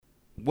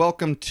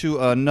Welcome to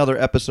another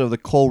episode of the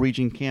Cole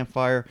Region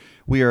Campfire.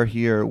 We are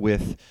here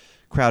with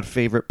crowd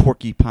favorite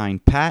Porcupine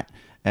Pat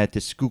at the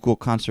Schuylkill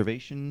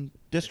Conservation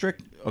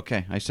District.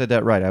 Okay, I said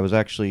that right. I was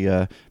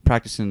actually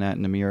practicing that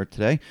in the mirror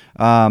today.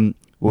 Well,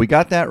 we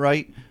got that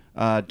right.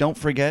 Don't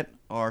forget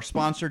our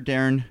sponsor,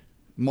 Darren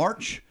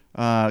March.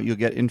 You'll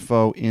get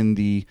info in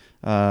the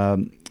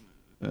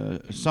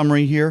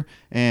summary here,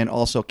 and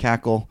also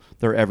Cackle.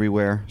 They're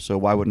everywhere, so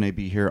why wouldn't they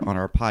be here on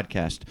our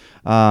podcast?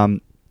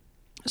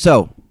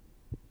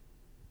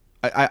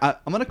 I'm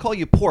going to call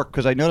you Pork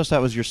because I noticed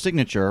that was your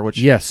signature, which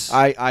Yes.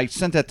 I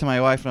sent that to my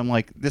wife, and I'm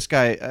like, this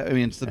guy, I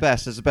mean, it's the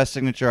best. It's the best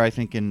signature, I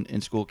think, in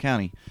Schuylkill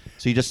County.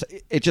 So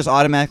it just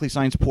automatically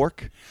signs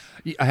Pork?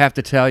 I have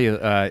to tell you,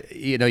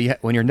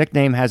 when your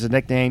nickname has a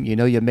nickname,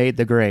 you made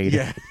the grade.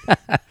 Yeah.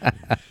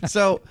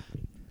 So,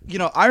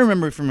 I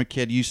remember from a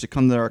kid, you used to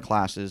come to our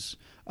classes.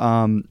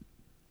 I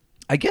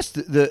guess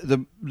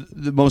the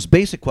most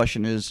basic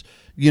question is,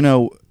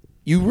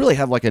 you really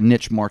have like a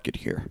niche market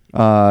here.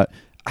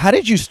 How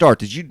did you start?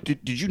 Did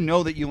you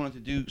know that you wanted to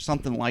do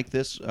something like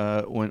this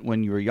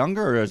when you were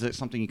younger, or is it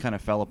something you kind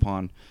of fell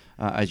upon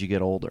as you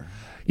get older?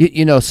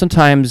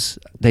 Sometimes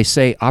they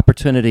say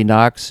opportunity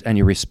knocks and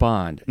you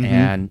respond, Mm-hmm.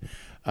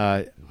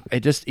 and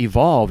it just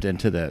evolved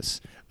into this.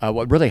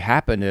 What really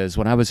happened is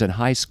when I was in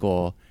high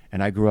school,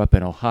 and I grew up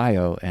in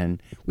Ohio,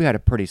 and we had a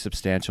pretty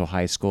substantial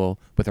high school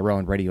with our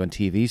own radio and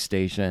TV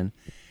station,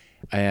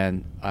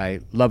 and I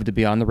loved to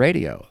be on the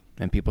radio.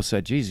 And people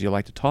said, geez, you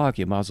like to talk,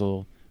 you might as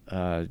well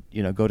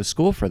go to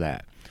school for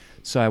that.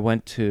 So I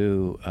went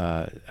to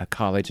a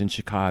college in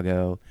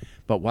Chicago.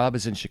 But while I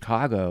was in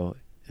Chicago,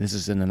 this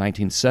is in the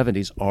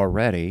 1970s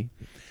already,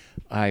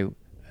 I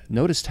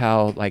noticed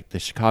how like the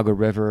Chicago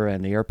River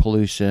and the air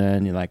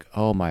pollution, you're like,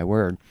 oh my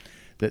word,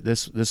 that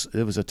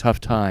it was a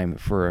tough time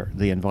for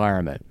the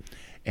environment.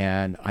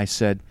 And I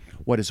said,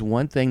 what is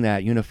one thing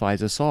that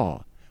unifies us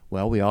all?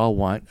 Well, we all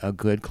want a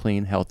good,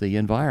 clean, healthy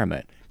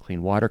environment,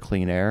 clean water,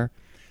 clean air.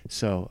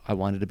 So I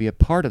wanted to be a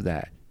part of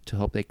that, to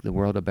help make the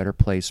world a better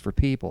place for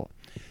people.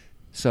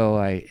 So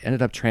I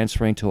ended up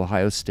transferring to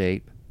Ohio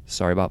State.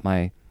 Sorry about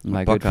my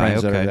good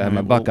friends. Okay. I'm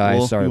a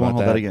Buckeye. Sorry we won't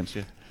about hold that. that against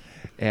you.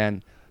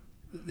 And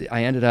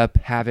I ended up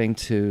having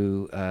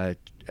to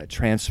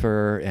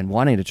transfer and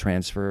wanting to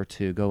transfer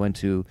to go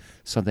into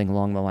something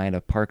along the line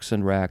of Parks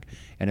and Rec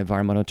and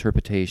environmental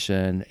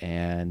interpretation.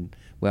 And,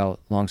 well,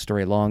 long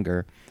story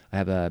longer, I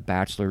have a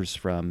bachelor's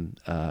from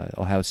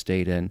Ohio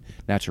State in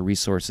natural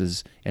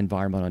resources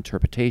environmental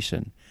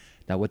interpretation.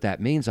 Now, what that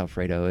means,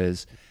 Alfredo,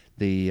 is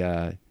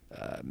the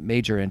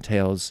major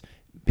entails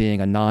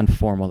being a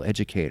non-formal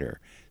educator.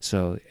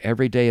 So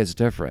every day is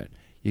different.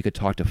 You could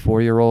talk to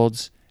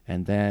 4-year-olds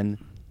and then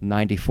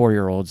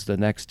 94-year-olds the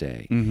next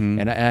day. Mm-hmm.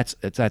 And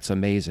that's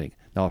amazing.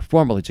 Now, a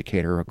formal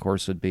educator, of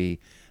course, would be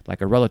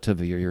like a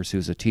relative of yours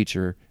who's a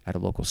teacher at a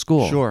local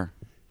school. Sure.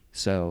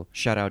 So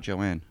Shout out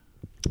Joanne.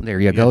 there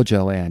you go,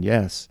 Joanne,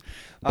 yes.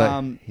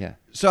 But, yeah.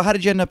 So how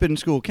did you end up in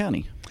Schuylkill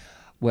County?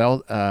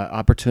 Well,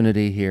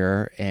 opportunity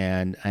here,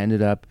 and I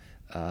ended up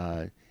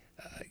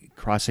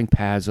crossing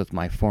paths with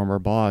my former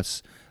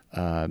boss,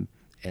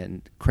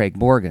 and Craig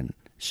Morgan.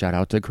 Shout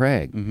out to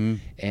Craig. Mm-hmm.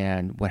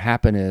 And what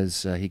happened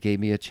is he gave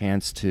me a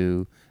chance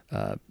to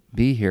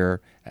be here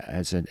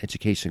as an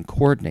education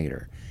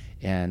coordinator.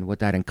 And what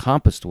that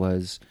encompassed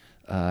was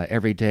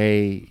every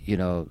day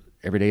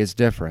is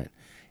different.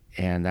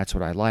 And that's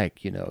what I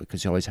like,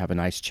 because you always have a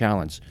nice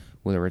challenge,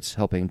 whether it's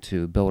helping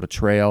to build a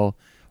trail,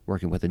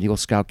 working with an Eagle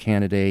Scout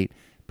candidate,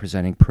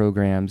 presenting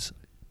programs.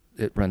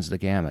 It runs the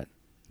gamut.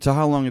 So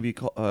how long have you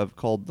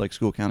called like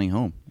Schuylkill County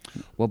home?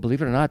 Well,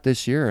 believe it or not,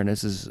 this year, and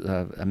this is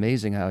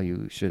amazing how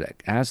you should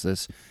ask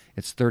this,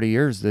 it's 30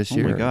 years this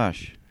year. Oh my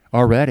gosh.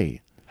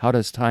 Already. How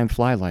does time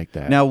fly like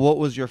that? Now, what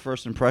was your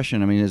first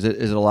impression? I mean, is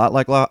it a lot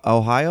like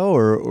Ohio,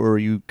 or are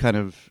you kind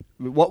of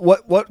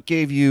what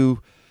gave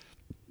you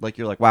like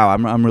you're like, wow,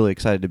 I'm really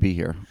excited to be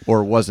here,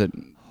 or was it?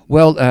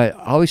 Well,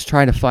 always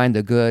trying to find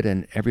the good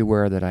in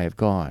everywhere that I have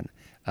gone.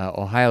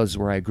 Ohio is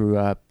where I grew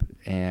up,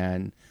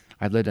 and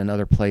I've lived in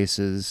other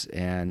places,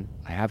 and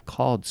I have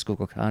called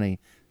Schuylkill County,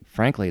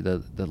 frankly,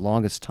 the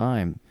longest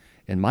time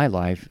in my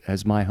life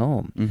as my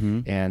home.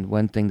 Mm-hmm. And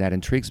one thing that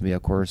intrigues me,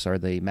 of course, are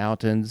the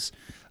mountains,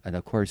 and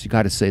of course, you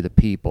got to say the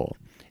people.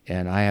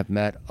 And I have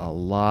met a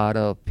lot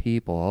of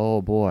people.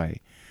 Oh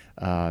boy,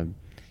 I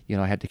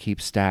had to keep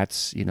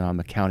stats. I'm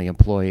a county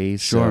employee,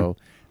 Sure.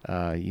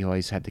 so you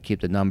always have to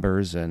keep the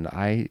numbers, and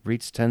I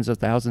reach tens of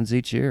thousands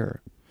each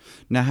year.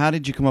 Now, how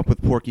did you come up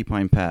with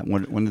Porcupine Pat?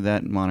 When did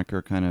that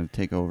moniker kind of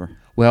take over?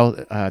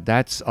 Well,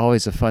 that's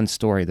always a fun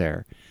story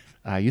there.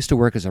 I used to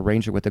work as a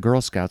ranger with the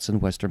Girl Scouts in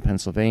Western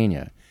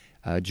Pennsylvania,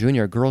 a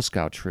junior Girl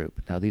Scout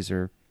troop. Now, these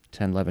are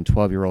 10, 11,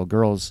 12-year-old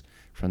girls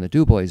from the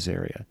Du Bois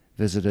area,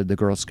 visited the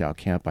Girl Scout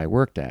camp I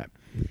worked at.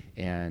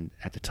 And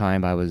at the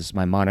time,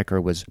 my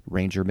moniker was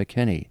Ranger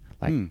McKinney.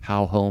 Like,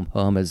 how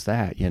home is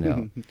that,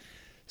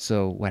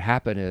 So what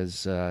happened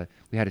is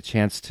we had a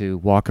chance to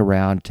walk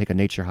around, take a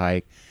nature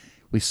hike.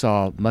 We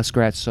saw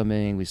muskrats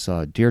swimming. We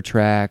saw deer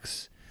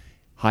tracks.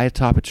 High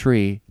atop a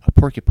tree, a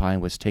porcupine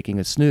was taking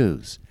a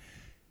snooze.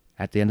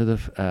 at the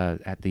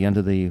end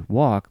of the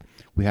walk,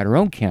 we had our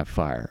own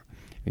campfire.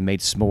 We made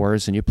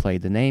s'mores, and you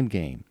played the name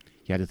game.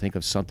 You had to think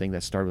of something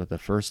that started with the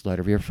first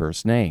letter of your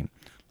first name.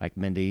 Like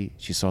Mindy,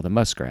 she saw the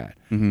muskrat.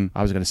 Mm-hmm.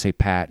 I was going to say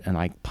Pat and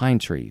like pine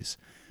trees.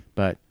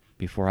 But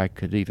before I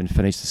could even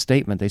finish the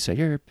statement, they said,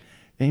 your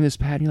name is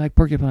Pat and you like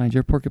porcupines.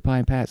 You're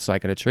Porcupine Pat. So I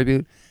could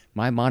attribute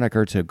my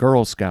moniker to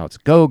Girl Scouts.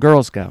 Go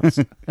Girl Scouts.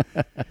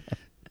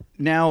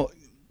 Now,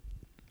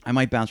 I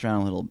might bounce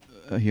around a little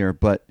here,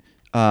 but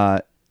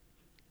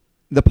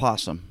the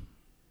possum.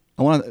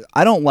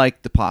 I don't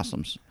like the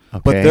possums,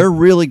 but Okay. they're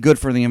really good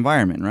for the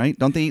environment, right?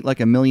 Don't they eat like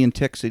 1 million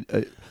ticks?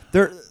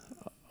 They're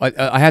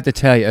I have to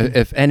tell you,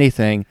 if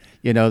anything,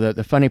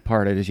 the funny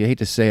part is, you hate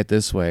to say it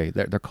this way,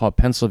 they're called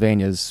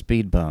Pennsylvania's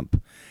speed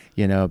bump,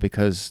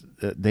 because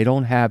they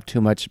don't have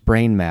too much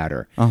brain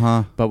matter.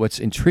 Uh-huh. But what's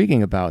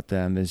intriguing about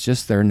them is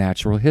just their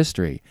natural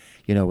history,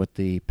 with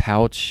the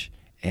pouch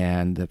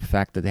and the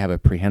fact that they have a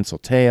prehensile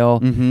tail,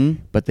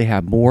 Mm-hmm. but they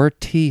have more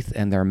teeth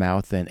in their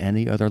mouth than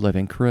any other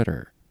living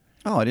critter.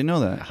 Oh, I didn't know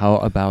that. How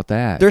about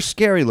that? They're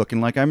scary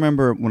looking. Like I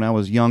remember when I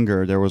was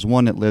younger, there was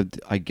one that lived,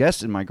 I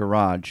guess, in my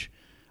garage.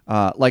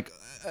 Not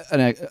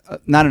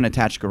an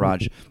attached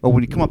garage, but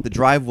when you come up the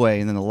driveway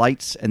and then the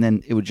lights, and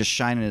then it would just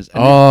shine in his.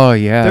 Oh,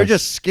 yeah. They're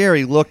just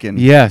scary looking.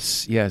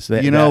 Yes.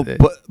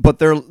 But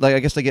they're like, I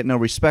guess they get no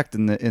respect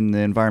in the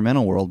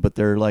environmental world, but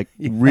they're like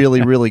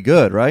really really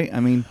good, right? I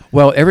mean,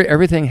 well,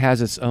 everything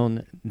has its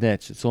own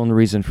niche, its own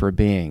reason for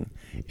being.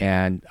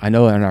 And I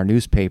know in our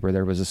newspaper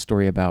there was a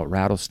story about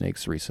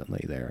rattlesnakes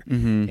recently there,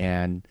 Mhm.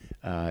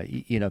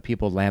 and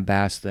people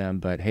lambast them,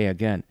 but hey,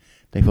 again,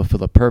 they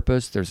fulfill a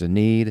purpose. There's a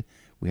need.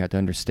 We have to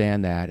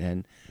understand that,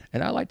 and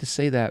I like to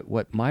say that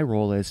what my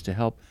role is to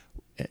help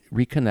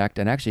reconnect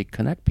and actually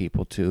connect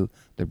people to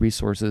the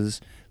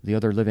resources, the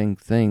other living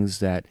things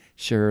that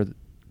share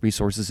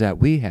resources that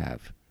we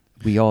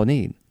all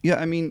need. yeah,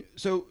 I mean,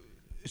 so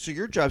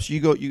your job, so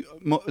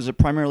is it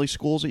primarily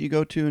schools that you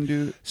go to and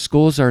do?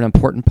 Schools are an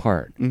important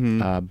part,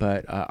 Mhm.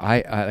 but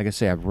I like I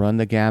say, I've run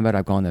the gamut.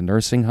 I've gone to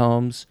nursing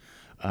homes.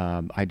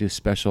 I do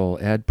special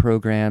ed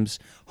programs,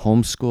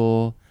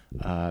 homeschool,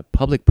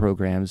 public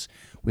programs.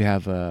 We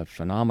have a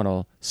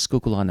phenomenal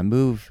Schuylkill on the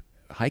Move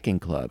hiking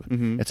club.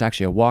 Mhm. It's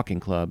actually a walking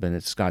club, and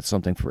it's got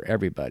something for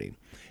everybody.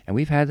 And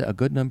we've had a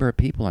good number of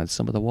people on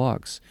some of the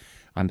walks.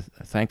 I'm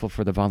thankful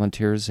for the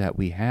volunteers that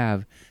we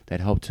have that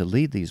help to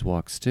lead these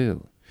walks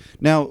too.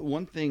 Now,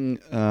 one thing,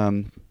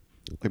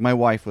 like my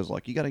wife was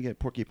like, "You got to get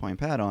Porcupine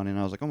Pat on," and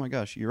I was like, "Oh my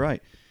gosh, you're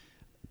right."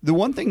 The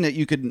one thing that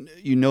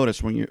you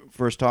notice when you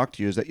first talk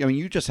to you is that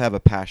you just have a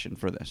passion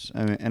for this.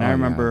 I mean, and I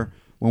remember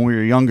when we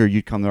were younger,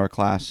 you'd come to our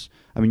class.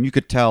 I mean, you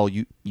could tell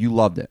you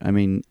loved it. I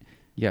mean,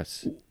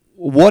 Yes.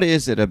 what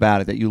is it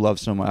about it that you love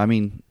so much? I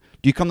mean,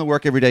 do you come to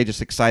work every day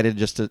just excited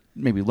just to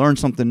maybe learn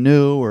something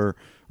new or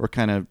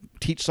kind of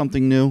teach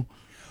something new?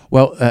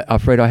 Well,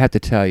 Alfredo, I have to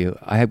tell you,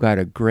 I have got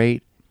a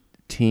great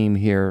team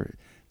here.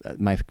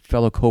 My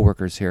fellow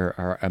coworkers here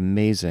are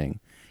amazing.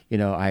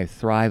 I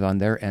thrive on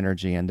their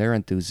energy and their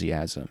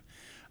enthusiasm.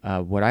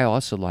 What I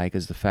also like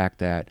is the fact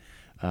that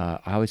I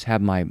always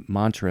have my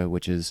mantra,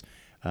 which is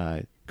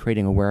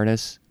creating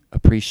awareness,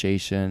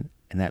 appreciation,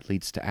 and that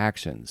leads to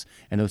actions.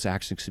 And those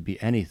actions could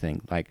be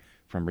anything, like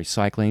from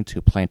recycling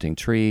to planting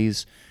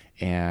trees.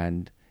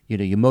 And,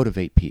 you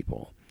motivate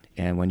people.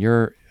 And when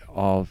you're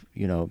all,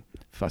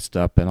 fussed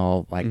up and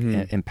all like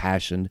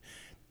impassioned,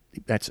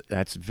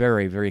 that's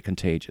very, very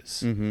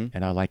contagious. Mm-hmm.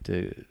 And I like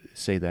to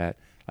say that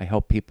I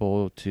help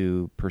people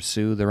to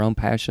pursue their own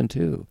passion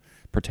too,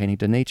 pertaining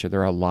to nature.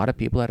 There are a lot of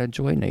people that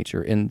enjoy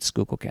nature in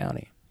Schuylkill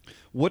County.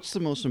 What's the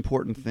most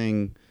important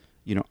thing,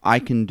 I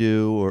can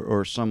do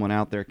or someone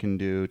out there can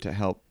do to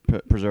help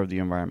preserve the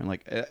environment?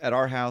 Like at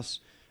our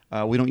house,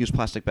 we don't use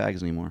plastic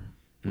bags anymore.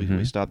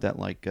 We stopped that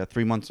like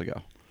 3 months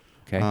ago.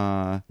 Okay.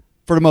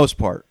 For the most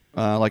part.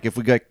 Like if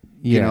we get,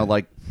 Yeah.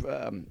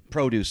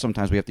 produce,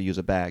 sometimes we have to use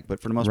a bag. But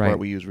for the most Right. part,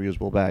 we use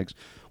reusable bags.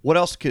 What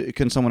else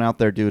can someone out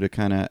there do to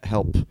kind of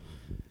help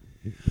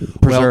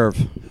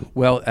preserve?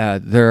 Well,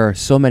 there are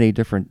so many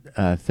different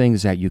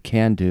things that you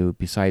can do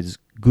besides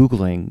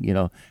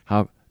Googling,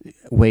 how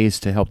ways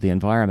to help the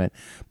environment.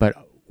 But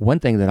one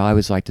thing that I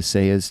always like to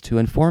say is to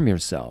inform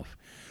yourself.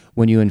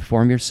 When you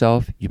inform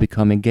yourself, you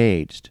become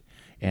engaged.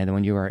 And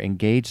when you are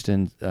engaged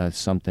in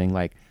something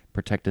like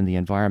protecting the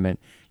environment,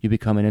 you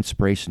become an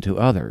inspiration to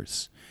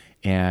others.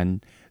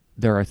 And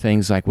there are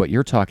things like what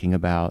you're talking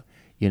about.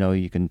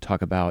 You can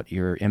talk about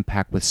your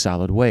impact with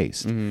solid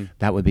waste. Mm-hmm.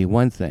 That would be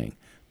one thing.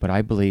 But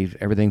I believe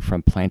everything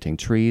from planting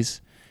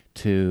trees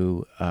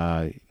to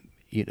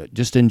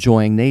just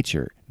enjoying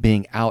nature,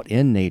 being out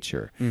in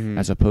nature,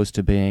 as opposed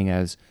to being,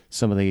 as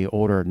some of the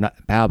older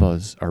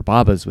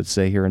babas would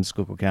say here in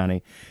Schuylkill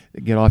County,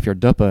 get off your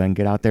duppa and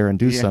get out there and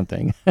do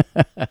something.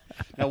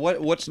 Now,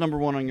 what's number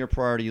one on your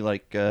priority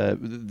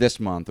this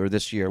month or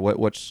this year?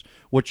 What's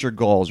your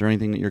goals or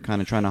anything that you're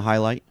kind of trying to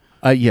highlight?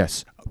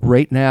 Yes.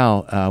 Right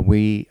now,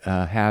 we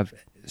have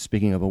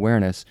speaking of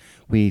awareness,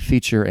 we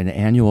feature an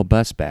annual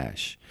bus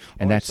bash,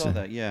 and I that's saw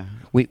that. Yeah.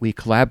 we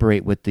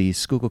collaborate with the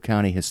Schuylkill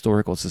County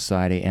Historical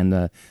Society and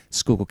the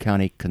Schuylkill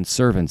County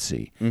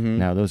Conservancy. Mm-hmm.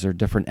 Now, those are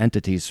different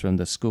entities from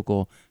the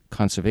Schuylkill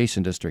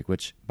Conservation District,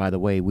 which, by the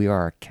way, we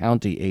are a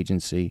county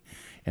agency.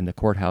 In the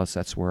courthouse,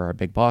 that's where our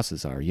big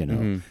bosses are, you know.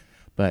 Mm-hmm.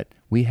 But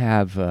we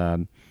have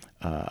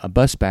a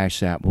bus bash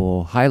that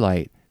will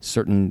highlight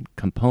certain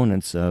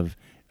components of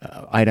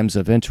items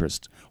of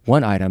interest.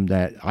 One item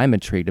that I'm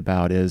intrigued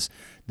about is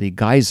the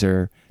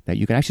geyser that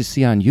you can actually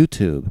see on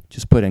YouTube.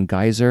 Just put in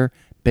Geyser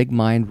Big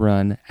Mine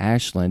Run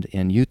Ashland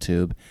in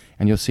YouTube,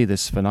 and you'll see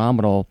this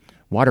phenomenal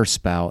water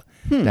spout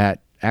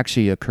that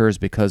actually occurs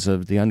because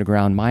of the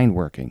underground mine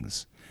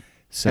workings.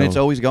 So And it's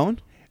always going?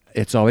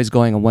 it's always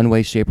going in one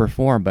way, shape, or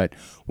form. But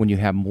when you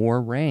have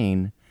more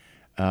rain,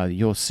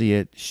 you'll see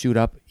it shoot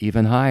up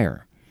even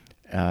higher.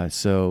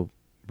 So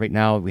right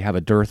now we have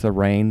a dearth of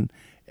rain.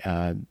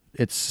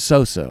 It's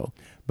so-so,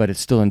 but it's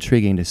still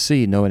intriguing to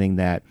see, noting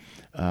that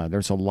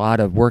there's a lot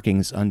of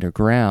workings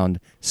underground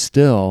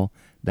still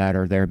that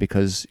are there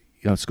because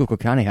Schuylkill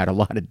County had a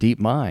lot of deep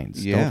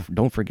mines. Yeah.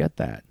 Don't forget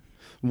that.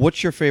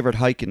 What's your favorite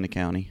hike in the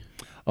county?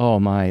 Oh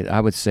my! I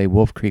would say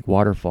Wolf Creek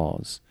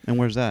Waterfalls. And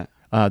where's that?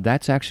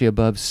 That's actually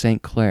above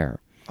St. Clair.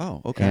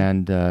 Oh, okay.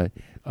 And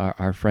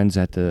our friends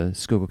at the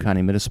Schuylkill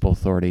County Municipal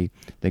Authority,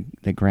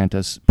 they grant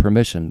us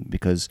permission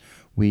because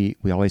we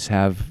always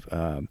have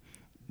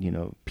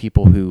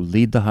people who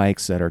lead the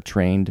hikes that are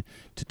trained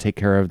to take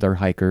care of their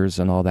hikers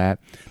and all that.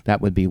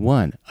 That would be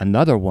one.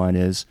 Another one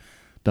is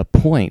the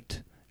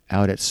Point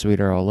out at Sweet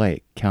Arrow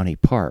Lake County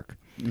Park,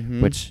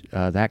 which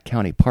that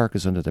county park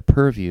is under the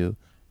purview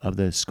of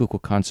the Schuylkill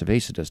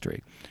Conservation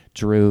District.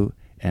 Drew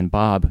and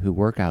Bob, who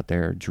work out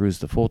there, Drew's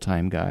the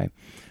full-time guy,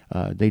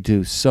 they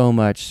do so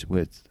much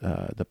with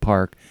the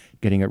park,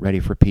 getting it ready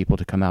for people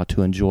to come out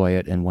to enjoy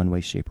it in one way,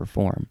 shape, or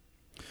form.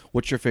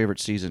 What's your favorite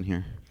season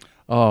here?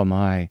 Oh,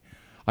 my.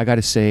 I got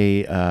to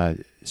say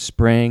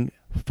spring,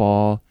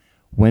 fall,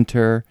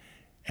 winter,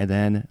 and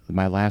then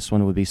my last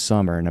one would be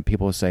summer. And then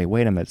people will say,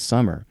 wait a minute,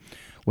 summer.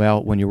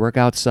 Well, when you work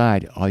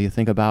outside, all you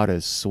think about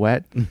is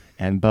sweat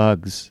and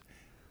bugs.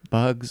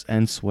 Bugs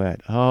and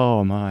sweat.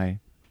 Oh, my.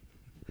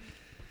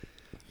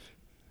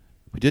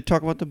 We did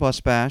talk about the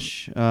bus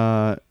bash.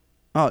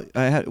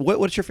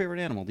 What's your favorite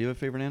animal? Do you have a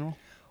favorite animal?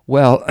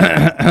 Well,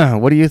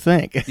 what do you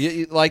think?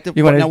 You like the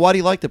You wanna- now? Why do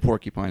you like the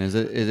porcupine? Is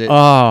it?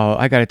 Oh,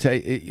 I got to tell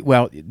you.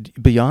 Well,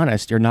 be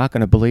honest, you're not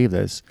going to believe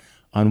this.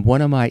 On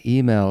one of my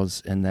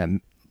emails in that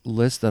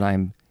list that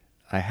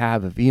I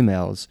have of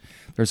emails,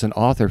 there's an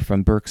author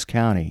from Berks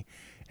County,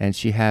 and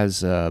she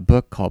has a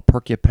book called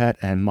Porcupet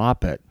and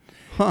Moppet,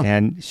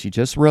 and she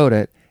just wrote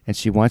it, and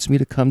she wants me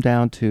to come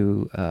down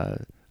to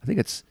I think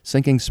it's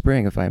Sinking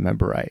Spring, if I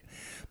remember right.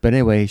 But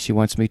anyway, she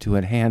wants me to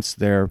enhance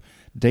their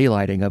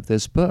daylighting of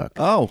this book.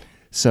 Oh,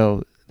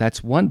 So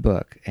that's one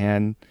book,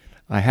 and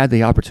I had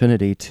the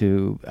opportunity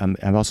to.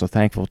 I'm also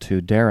thankful to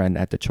Darren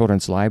at the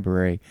Children's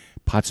Library,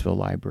 Pottsville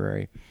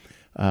Library.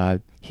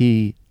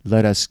 He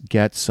let us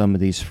get some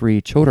of these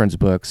free children's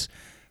books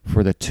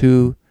for the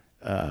two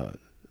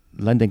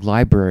lending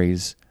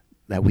libraries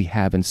that we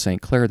have in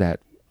St. Clair that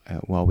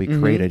we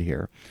created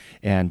here,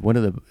 and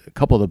a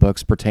couple of the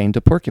books pertain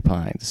to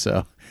porcupines.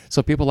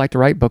 So people like to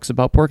write books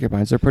about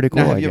porcupines. They're pretty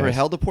cool. now have I you ever guess.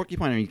 held a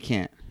porcupine, or you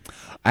can't?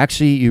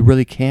 Actually, you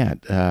really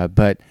can't,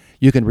 but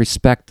you can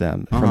respect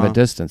them from a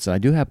distance. I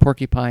do have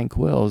porcupine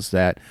quills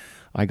that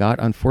I got,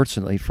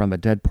 unfortunately, from a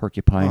dead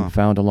porcupine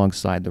found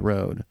alongside the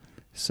road.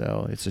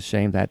 So it's a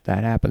shame that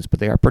happens, but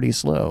they are pretty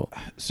slow.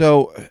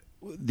 So,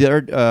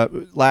 there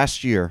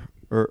last year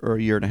or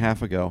a year and a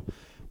half ago,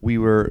 we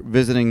were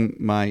visiting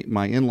my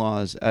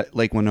in-laws at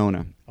Lake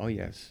Winona, Oh,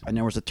 yes. and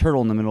there was a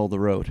turtle in the middle of the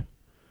road.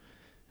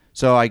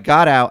 So I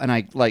got out and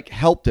I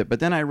helped it, but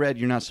then I read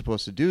you're not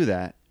supposed to do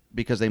that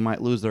because they might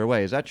lose their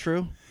way. Is that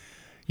true?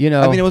 I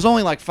I mean, it was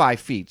only like 5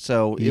 feet,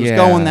 so it was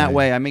going that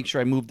way. I make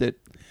sure I moved it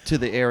to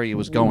the area it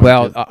was going.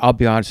 Well, to. I'll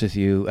be honest with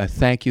you.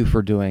 Thank you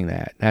for doing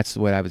that. That's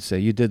what I would say.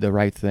 You did the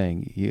right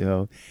thing.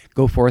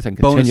 Go forth and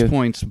continue.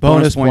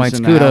 Bonus points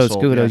in the Kudos.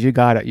 household, Kudos.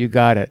 yeah. You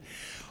got it.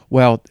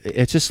 Well,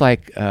 it's just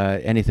like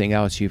anything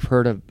else. You've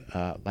heard of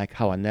like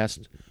how a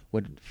nest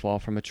would fall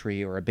from a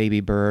tree or a baby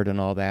bird and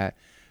all that.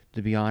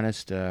 To be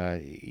honest, put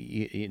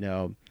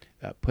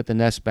the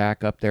nest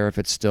back up there if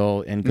it's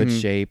still in good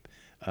shape,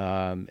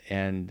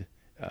 and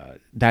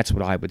that's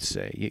what I would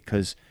say,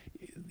 because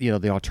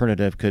the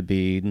alternative could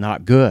be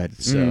not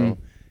good. So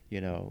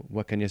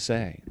what can you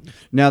say?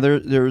 Now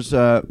there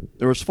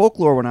was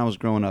folklore when I was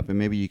growing up, and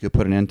maybe you could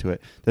put an end to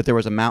it, that there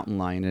was a mountain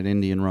lion at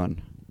Indian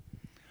Run.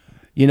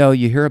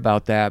 You hear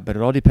about that, but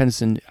it all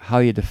depends on how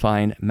you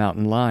define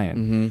mountain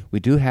lion. We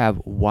do have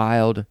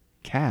wild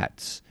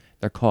cats.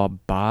 They're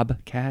called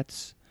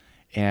bobcats.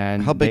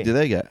 And How big do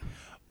they get?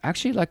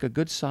 Actually, like a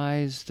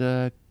good-sized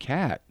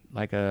cat,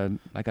 like a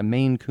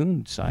Maine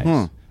Coon size.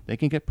 Huh. They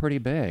can get pretty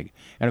big.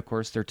 And, of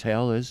course, their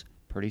tail is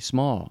pretty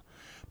small.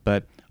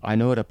 But I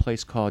know at a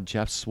place called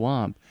Jeff's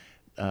Swamp,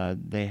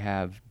 they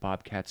have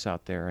bobcats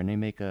out there, and they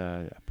make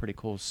a pretty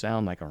cool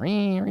sound, like a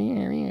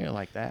ring,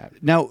 like that.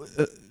 Now,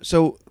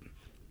 so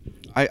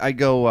I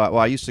go. Well,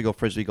 I used to go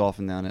frisbee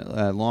golfing down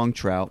at Long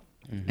Trout,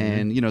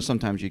 and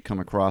sometimes you come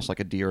across like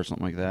a deer or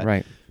something like that.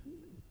 Right.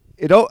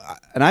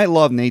 And I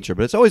love nature,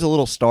 but it's always a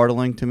little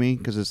startling to me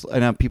because I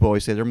know people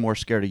always say they're more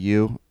scared of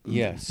you.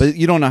 Yes. But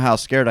you don't know how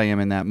scared I am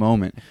in that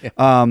moment.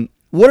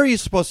 What are you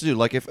supposed to do?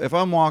 Like if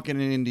I'm walking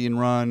an Indian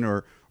Run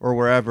or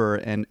wherever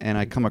and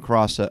I come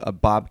across a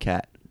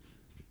bobcat,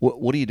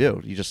 what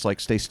do? You just like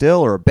stay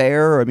still, or a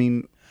bear? I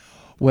mean,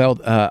 well,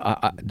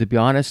 to be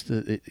honest,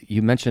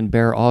 you mentioned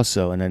bear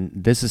also, and then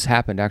this has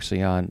happened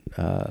actually on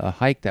a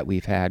hike that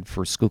we've had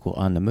for Schuylkill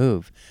on the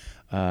Move.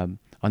 I'll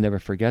never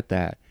forget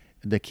that.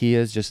 The key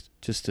is just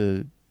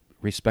to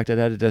respect it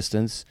at a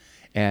distance,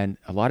 and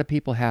a lot of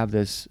people have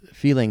this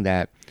feeling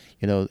that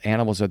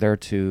animals are there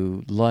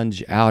to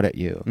lunge out at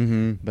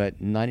you,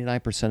 but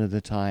 99% of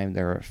the time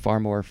they're far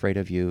more afraid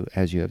of you,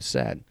 as you have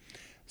said.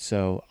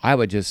 So I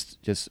would just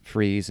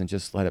freeze and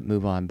just let it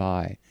move on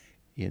by.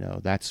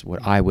 That's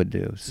what I would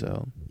do.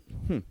 So,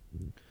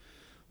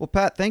 Well,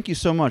 Pat, thank you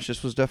so much.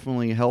 This was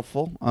definitely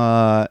helpful.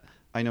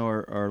 I know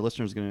our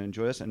listeners are going to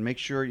enjoy this, and make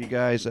sure you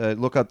guys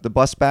look up the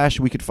Bus Bash.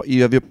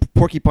 You have your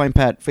Porcupine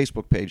Pat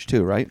Facebook page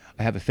too, right?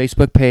 I have a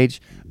Facebook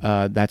page.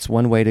 That's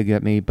one way to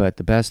get me, but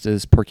the best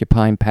is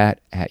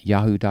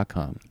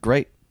porcupinepat@yahoo.com.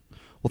 Great.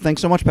 Well,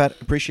 thanks so much,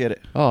 Pat. Appreciate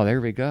it. Oh,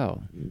 there we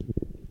go.